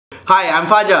Hi, I'm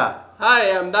Fajar.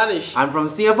 Hi, I'm Danish. I'm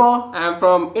from Singapore. I'm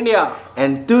from India.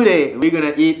 And today we're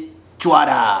gonna eat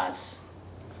cuadas.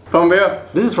 From where?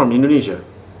 This is from Indonesia.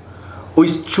 Oh,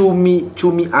 it's Cumi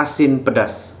Asin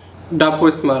pedas.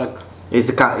 Dapur Semarak.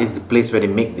 It's the place where they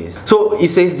make this. So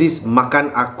it says this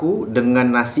makan aku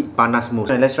dengan nasi panasmu.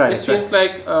 Let's try. It seems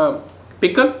like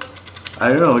pickle.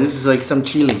 I don't know. This is like some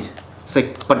chili. It's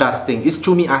like pedas thing. It's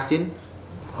Cumi Asin.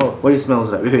 Oh, what it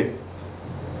smells like? Wait.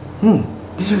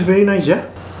 This is very nice, yeah.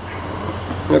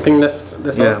 I think that's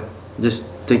yeah. all. Just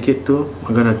take it too.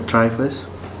 I'm gonna try first.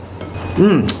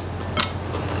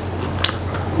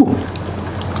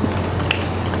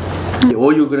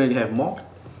 Oh, you're gonna have more?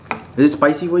 Is it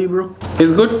spicy for you, bro? It's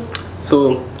good.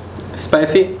 So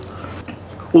spicy.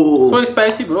 Oh. So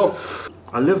spicy, bro.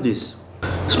 I love this.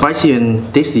 Spicy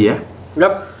and tasty, yeah.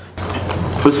 Yep.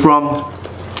 It's from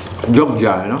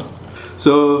Jogja, you know.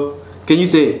 So can you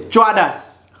say cuadas?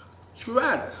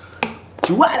 Chuadas.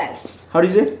 Cuadas. How do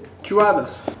you say?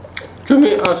 Chuadas.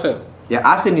 Cumi Asin. Yeah,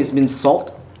 asin means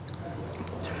salt,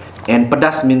 and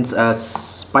pedas means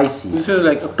spicy. This is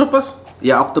like octopus.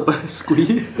 Yeah, octopus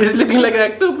squid. It's looking like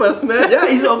an octopus, man. Yeah,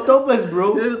 it's octopus,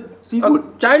 bro.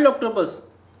 Seafood. Child octopus.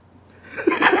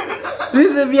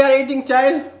 We are eating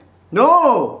child.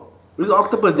 No, it's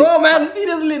octopus. Oh man,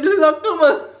 seriously, this is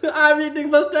octopus. I'm eating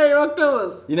first time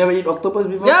octopus. You never eat octopus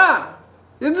before? Yeah,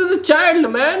 this is a child,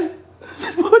 man.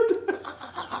 What?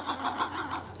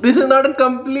 This is not a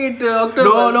complete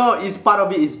octopus. No, it's part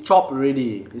of it. It's chopped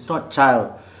already. It's not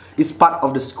child. It's part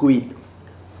of the squid.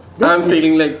 I'm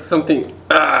feeling like something.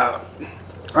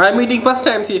 I'm eating first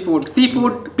time seafood.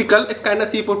 Seafood pickle. It's kind of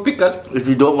seafood pickle. If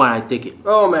you don't want, I take it.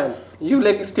 Oh man, you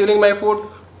like stealing my food?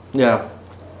 Yeah.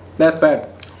 That's bad.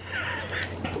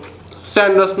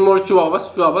 Send us more chuadas.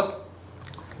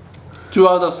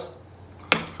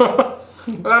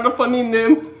 What a funny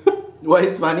name. What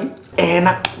is funny?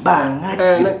 Enak banget.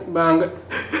 Enak banget.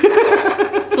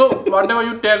 So whatever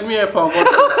you tell me, I forgot.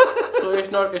 So it's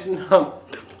not.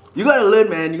 You gotta learn,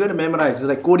 man. You gotta memorize. It's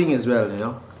like coding as well, you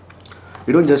know.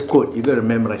 You don't just code. You gotta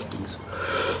memorize things.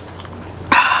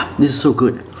 This is so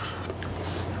good.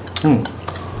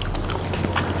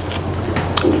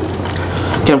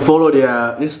 Can follow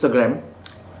their Instagram,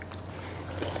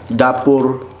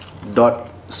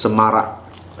 dapur.semarak.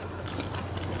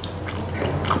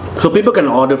 So people can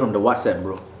order from the WhatsApp,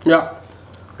 bro. Yeah,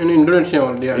 in Indonesia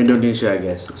only. Indonesia, I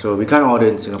guess. So we can't order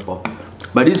in Singapore.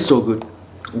 But it's so good.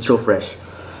 It's so fresh.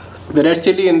 The red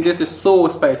chili in this is so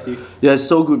spicy. Yeah, it's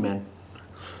so good, man.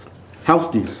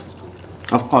 Healthy.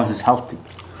 Of course, it's healthy.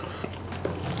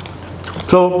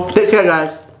 So, take care,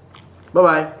 guys.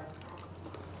 Bye-bye.